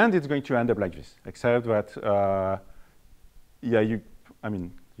 At the end, it's going to end up like this, except that,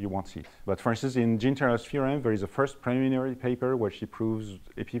 you won't see it. But for instance, in Jean-Terrell's theorem, there is a first preliminary paper where she proves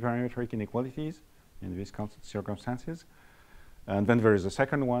epiparametric inequalities in these circumstances. And then there is a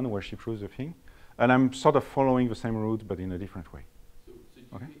second one where she proves the thing. And I'm sort of following the same route, but in a different way. So do you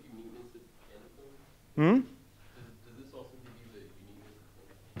okay. get uniqueness at anticones? Does this also give you the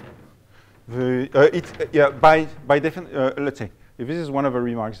uniqueness? Let's say, if this is one of the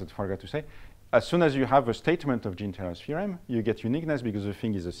remarks that I forgot to say, as soon as you have a statement of Jean-Terrell's theorem, you get uniqueness because the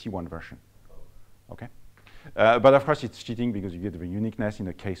thing is a C1 version. Okay? But of course, it's cheating because you get the uniqueness in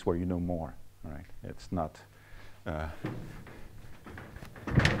a case where you know more. Right? It's not.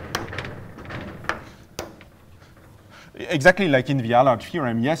 Exactly like in the Allard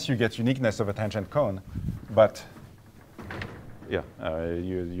theorem, yes, you get uniqueness of a tangent cone, but yeah,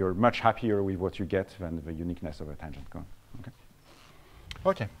 you're much happier with what you get than the uniqueness of a tangent cone. Okay.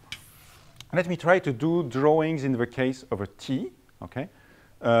 Okay. Let me try to do drawings in the case of a T. Okay.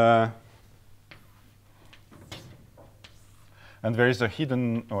 And there is a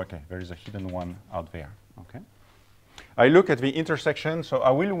hidden, there is a hidden one out there, okay? I look at the intersection, so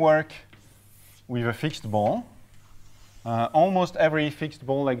I will work with a fixed ball. Almost every fixed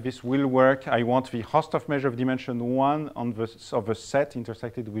ball like this will work. I want the Hausdorff measure of dimension 1 of the set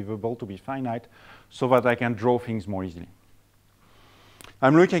intersected with a ball to be finite so that I can draw things more easily.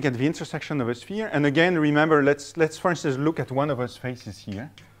 I'm looking at the intersection of a sphere, and again, remember, let's for instance look at one of those faces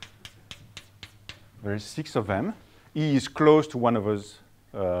here. There is 6 of them. E is close to one of those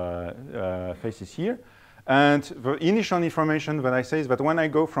faces here. And the initial information that I say is that when I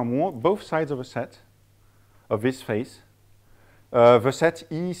go from both sides of a set, of this face, the set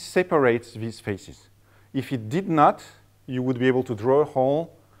E separates these faces. If it did not, you would be able to draw a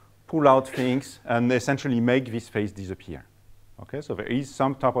hole, pull out things, and essentially make this face disappear. Okay, so there is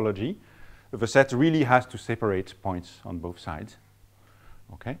some topology. The set really has to separate points on both sides.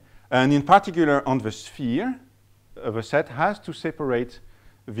 Okay, and in particular on the sphere, the set has to separate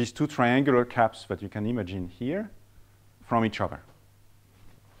these two triangular caps that you can imagine here from each other.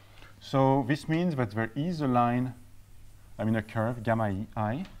 So this means that there is a line, a curve, gamma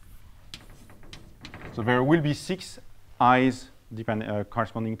I. So there will be 6 eyes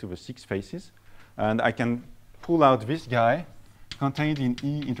corresponding to the 6 faces. And I can pull out this guy contained in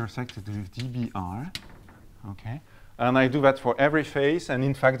E intersected with dBr. Okay. And I do that for every face. And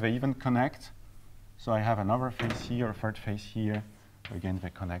in fact, they even connect. So I have another face here, a third face here. Again,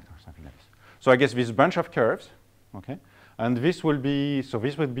 they connect or something like this. So I guess this bunch of curves, okay? And this will be, so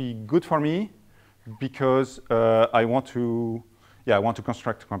this would be good for me because I want to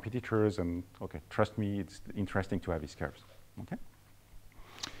construct competitors and, okay, trust me, it's interesting to have these curves, okay?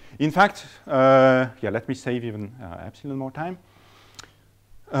 In fact, yeah, let me save even epsilon more time.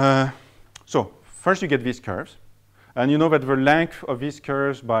 So first you get these curves. And you know that the length of these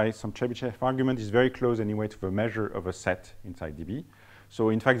curves by some Chebyshev argument is very close anyway to the measure of a set inside DB. So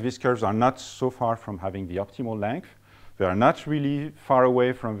in fact, these curves are not so far from having the optimal length. They are not really far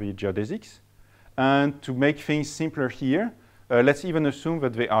away from the geodesics. And to make things simpler here, let's even assume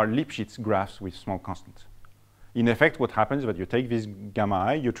that they are Lipschitz graphs with small constants. In effect, what happens is that you take this gamma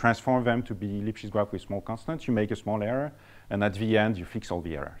I, you transform them to be Lipschitz graph with small constants, you make a small error, and at the end, you fix all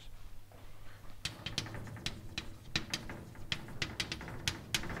the errors.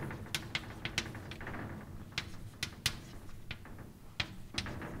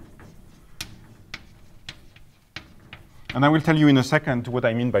 And I will tell you in a second what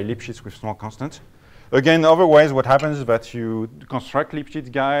I mean by Lipschitz with small constants. Again, otherwise, what happens is that you construct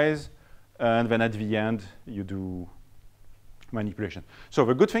Lipschitz guys, and then at the end, you do manipulation. So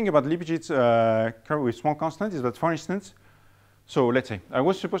the good thing about Lipschitz curve with small constants is that, for instance, so let's say I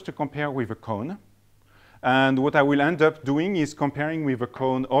was supposed to compare with a cone. And what I will end up doing is comparing with a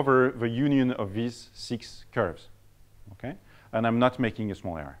cone over the union of these 6 curves. Okay? And I'm not making a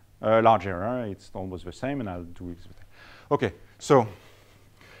small error. A large error, it's almost the same, and I'll do it. Okay, so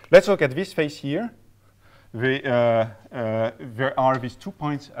let's look at this face here. There are these 2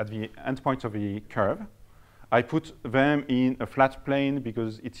 points at the endpoints of the curve. I put them in a flat plane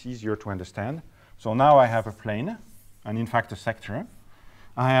because it's easier to understand. So now I have a plane, and in fact a sector.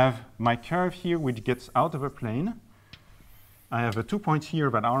 I have my curve here, which gets out of a plane. I have the 2 points here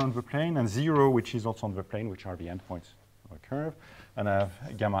that are on the plane, and 0, which is also on the plane, which are the endpoints of a curve. And I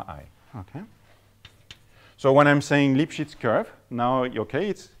have gamma I. Okay. So when I'm saying Lipschitz curve, now, okay,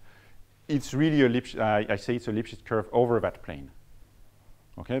 it's really a Lipschitz, I say it's a Lipschitz curve over that plane.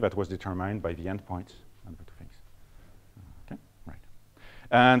 Okay, that was determined by the endpoints and the 2 things. Okay, right.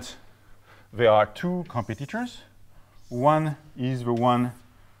 And there are 2 competitors. One is the one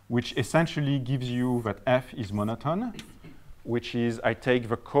which essentially gives you that f is monotone, which is I take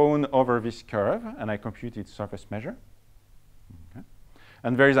the cone over this curve and I compute its surface measure. Okay.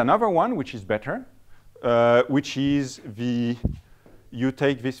 And there is another one which is better, which is you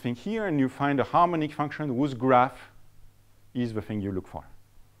take this thing here and you find a harmonic function whose graph is the thing you look for.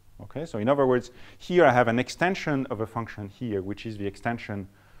 Okay, so in other words, here I have an extension of a function here, which is the extension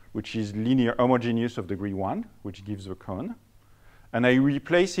which is linear homogeneous of degree 1, which gives the cone. And I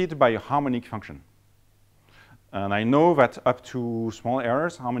replace it by a harmonic function. And I know that up to small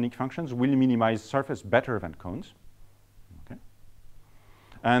errors, harmonic functions will minimize surface better than cones. Okay.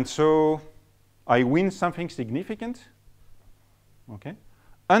 And so I win something significant, okay,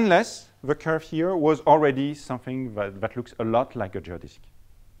 unless the curve here was already something that looks a lot like a geodesic.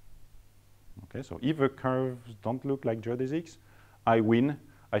 Okay, so if the curves don't look like geodesics, I win.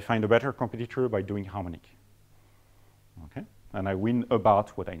 I find a better competitor by doing harmonic. Okay, and I win about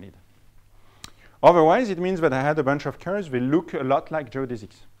what I need. Otherwise, it means that I had a bunch of curves. They look a lot like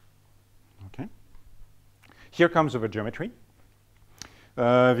geodesics. Okay, here comes the geometry.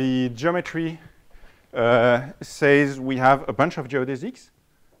 The geometry says we have a bunch of geodesics.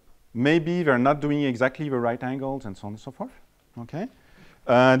 Maybe they're not doing exactly the right angles and so on and so forth. Okay,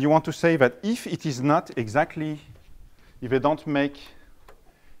 and you want to say that if it is not exactly, if they don't make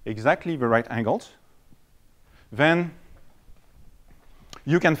exactly the right angles, then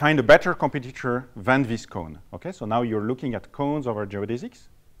you can find a better competitor than this cone. Okay, so now you're looking at cones over geodesics,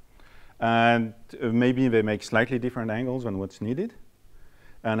 and maybe they make slightly different angles than what's needed.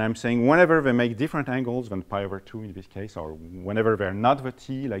 And I'm saying whenever they make different angles than pi over 2 in this case, or whenever they're not the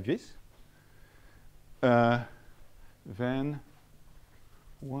t like this, then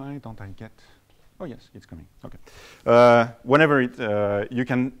why don't I get, oh yes, it's coming, okay. Whenever you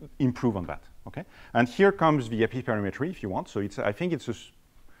can improve on that, okay? And here comes the epiperimetry if you want. So it's, I think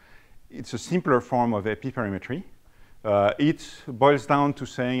it's a simpler form of epiperimetry. It boils down to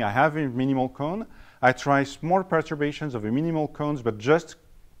saying I have a minimal cone. I try small perturbations of the minimal cones, but just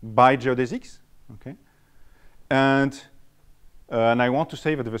by geodesics, okay? And I want to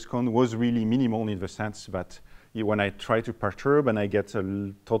say that this cone was really minimal in the sense that when I try to perturb and I get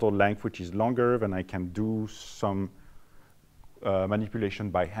a total length which is longer, then I can do some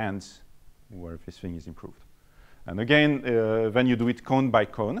manipulation by hands where this thing is improved. And again, when you do it cone by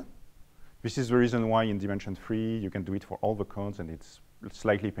cone, this is the reason why in dimension 3 you can do it for all the cones, and it's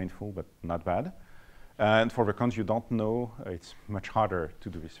slightly painful, but not bad. And for the cones you don't know, it's much harder to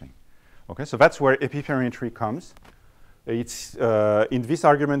do this thing. Okay, so that's where epiperimetry comes. It's in this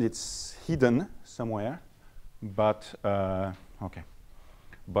argument it's hidden somewhere, but okay.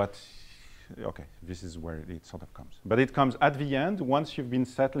 But okay, this is where it sort of comes. But it comes at the end, once you've been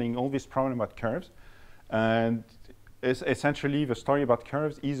settling all this problem about curves. And essentially, the story about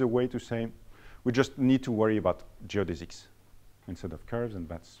curves is a way to say, we just need to worry about geodesics instead of curves, and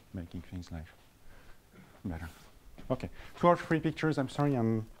that's making things life better. Okay, 2 or 3 pictures. I'm sorry,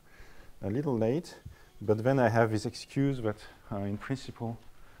 I'm a little late, but then I have this excuse that in principle,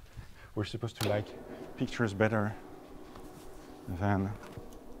 we're supposed to like pictures better than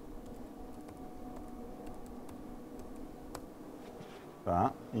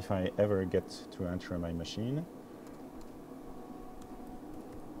if I ever get to enter my machine.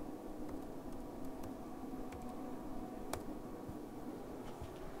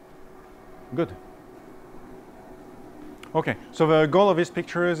 Good. Okay, so the goal of these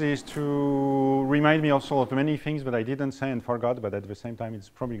pictures is to remind me also of many things that I didn't say and forgot, but at the same time, it's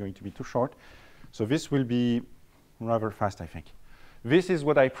probably going to be too short. So this will be rather fast, I think. This is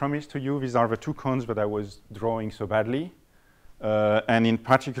what I promised to you. These are the 2 cones that I was drawing so badly. And in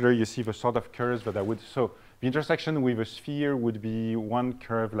particular, you see the sort of curves that I would, so the intersection with a sphere would be 1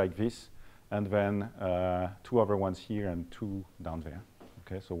 curve like this, and then 2 other ones here and 2 down there.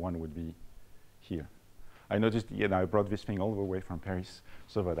 Okay, so 1 would be here. I noticed, I brought this thing all the way from Paris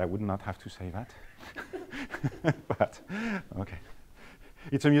so that I would not have to say that. But, okay.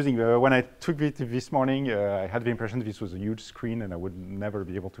 It's amusing. When I took it this morning, I had the impression this was a huge screen and I would never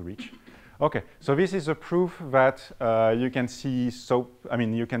be able to reach. Okay, so this is a proof that you can see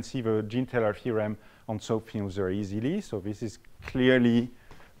you can see the Jean-Taylor theorem on soap films very easily. So this is clearly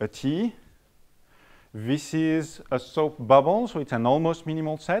a T. This is a soap bubble, so it's an almost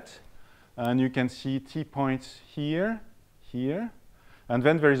minimal set. And you can see T points here, here. And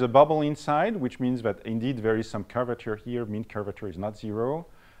then there is a bubble inside, which means that indeed there is some curvature here. Mean curvature is not 0.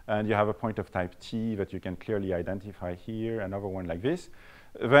 And you have a point of type T that you can clearly identify here, another one like this.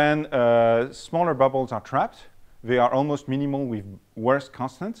 Then smaller bubbles are trapped. They are almost minimal with worse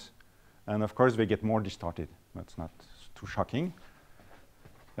constants. And of course, they get more distorted. That's not too shocking.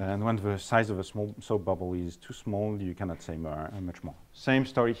 And when the size of a small soap bubble is too small, you cannot say much more. Same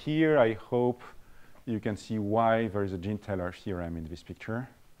story here. I hope you can see why there is a Jean-Taylor theorem in this picture.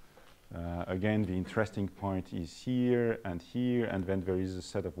 Again, the interesting point is here, and then there is a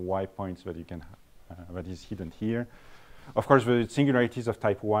set of Y points that you can that is hidden here. Of course, the singularities of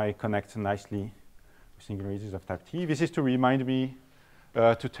type Y connect nicely with singularities of type T. This is to remind me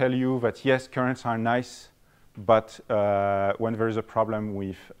to tell you that yes, currents are nice, but when there is a problem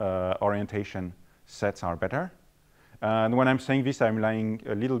with orientation, sets are better. And when I'm saying this, I'm lying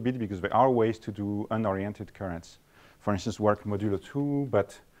a little bit because there are ways to do unoriented currents. For instance, work modulo 2,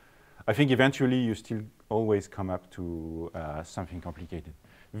 but I think eventually you still always come up to something complicated.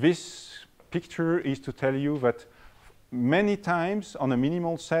 This picture is to tell you that many times on a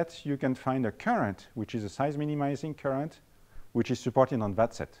minimal set, you can find a current, which is a size minimizing current, which is supported on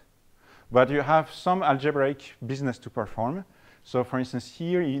that set. But you have some algebraic business to perform. So for instance,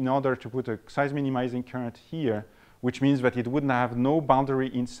 here, in order to put a size minimizing current here, which means that it wouldn't have no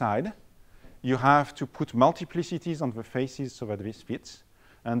boundary inside, you have to put multiplicities on the faces so that this fits.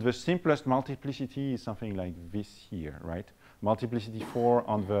 And the simplest multiplicity is something like this here, right? Multiplicity 4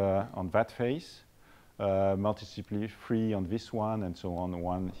 on that face, multiplicity 3 on this one, and so on,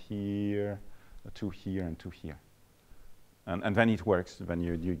 1 here, 2 here, and 2 here. And then it works when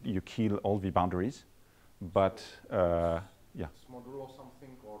you kill all the boundaries. But, yeah. It's modulo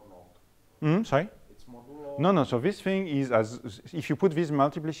something or not? Sorry? It's modulo? No. So this thing is, if you put these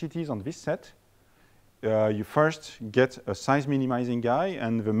multiplicities on this set, you first get a size minimizing guy,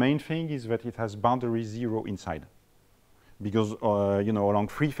 and the main thing is that it has boundary 0 inside. Because, along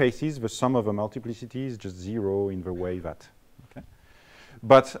 3 faces, the sum of a multiplicity is just 0 in the way that, okay?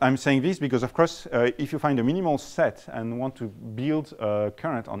 But I'm saying this because, of course, if you find a minimal set and want to build a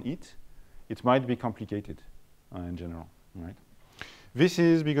current on it, it might be complicated in general, right? This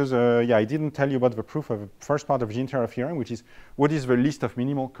is because, I didn't tell you about the proof of the first part of Jean-Taylor theorem, which is what is the list of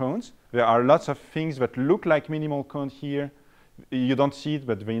minimal cones. There are lots of things that look like minimal cone here. You don't see it,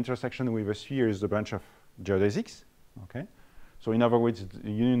 but the intersection with a sphere is a bunch of geodesics. Okay, so in other words, the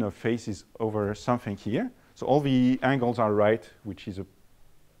union of faces over something here. So all the angles are right, which is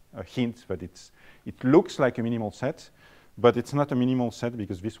a hint that it looks like a minimal set, but it's not a minimal set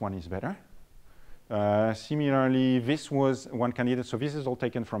because this one is better. Similarly, this was one candidate. So this is all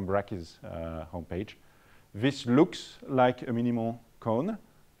taken from Brack's homepage. This looks like a minimal cone,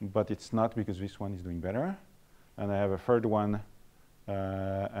 but it's not because this one is doing better. And I have a third one,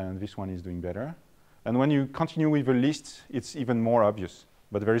 and this one is doing better. And when you continue with the list, it's even more obvious.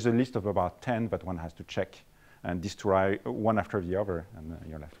 But there is a list of about 10 that one has to check and destroy one after the other, and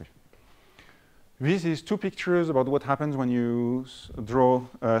you're left with. This is two pictures about what happens when you draw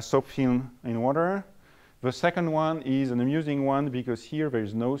soap film in water. The second one is an amusing one because here there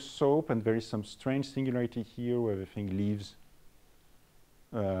is no soap and there is some strange singularity here where the thing leaves.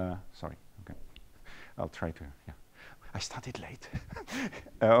 Sorry, okay. I'll try to, yeah. I started late.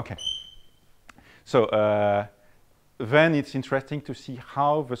 Okay. So then it's interesting to see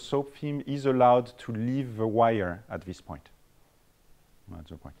how the soap film is allowed to leave the wire at this point.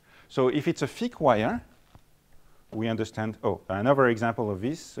 That's the point. So if it's a thick wire, we understand, another example of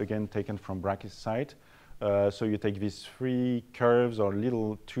this, again taken from Brack's site. So you take these three curves or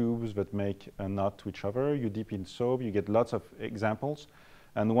little tubes that make a knot to each other, you dip in soap, you get lots of examples.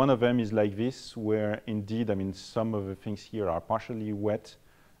 And one of them is like this, where indeed, I mean, some of the things here are partially wet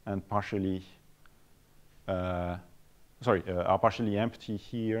and partially, are partially empty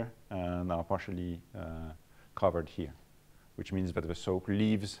here and are partially covered here, which means that the soap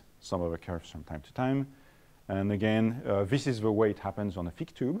leaves some of the curves from time to time. And again, this is the way it happens on a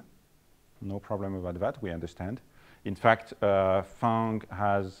thick tube. No problem about that, we understand. In fact, Fang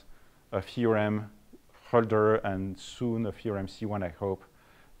has a theorem, Holder, and soon a theorem C1, I hope,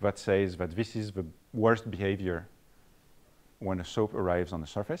 that says that this is the worst behavior when a soap arrives on the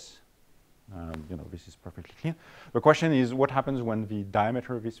surface. You know, this is perfectly clear. The question is, what happens when the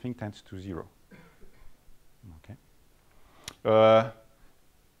diameter of this thing tends to 0? Okay.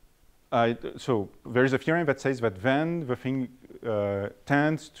 So there is a theorem that says that then the thing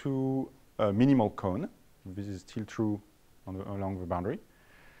tends to a minimal cone. This is still true along the boundary.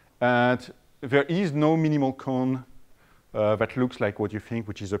 And there is no minimal cone that looks like what you think,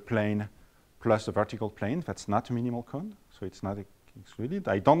 which is a plane plus a vertical plane. That's not a minimal cone, so it's not excluded.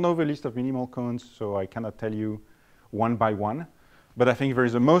 I don't know the list of minimal cones, so I cannot tell you one by one. But I think there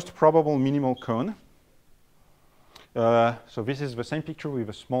is a most probable minimal cone. So this is the same picture with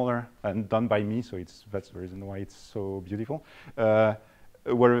a smaller, and done by me, so that's the reason why it's so beautiful,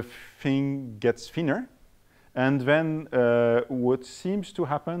 where a thing gets thinner. And then what seems to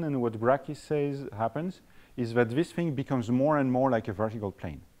happen, and what Brack says happens, is that this thing becomes more and more like a vertical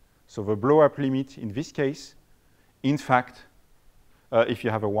plane. So the blow-up limit in this case, in fact, if you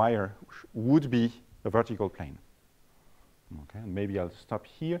have a wire, would be a vertical plane. Okay, and maybe I'll stop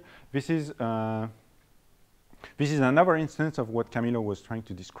here. This is another instance of what Camillo was trying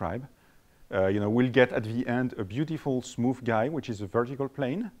to describe. You know, we'll get at the end a beautiful smooth guy, which is a vertical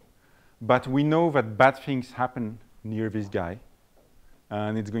plane, but we know that bad things happen near this guy,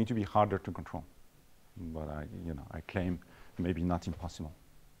 and it's going to be harder to control. But I claim maybe not impossible.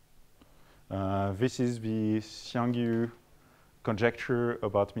 This is the Xiangyu conjecture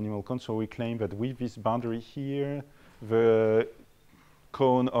about minimal cone. So we claim that with this boundary here, the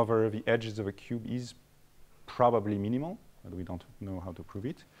cone over the edges of a cube is probably minimal, but we don't know how to prove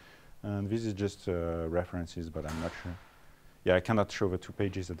it. And this is just references, but I'm not sure. Yeah, I cannot show the 2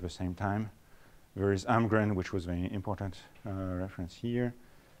 pages at the same time. There is Amgren, which was very important reference here.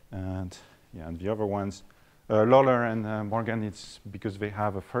 And yeah, and the other ones, Lawler and Morgan, it's because they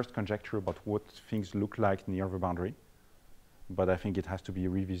have a first conjecture about what things look like near the boundary. But I think it has to be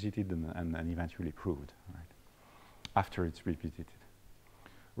revisited and eventually proved, right? After it's revisited.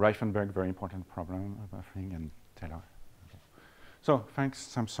 Reifenberg, very important problem of buffering, and Taylor. Okay. So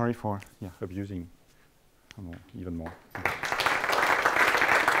thanks. I'm sorry for abusing even more.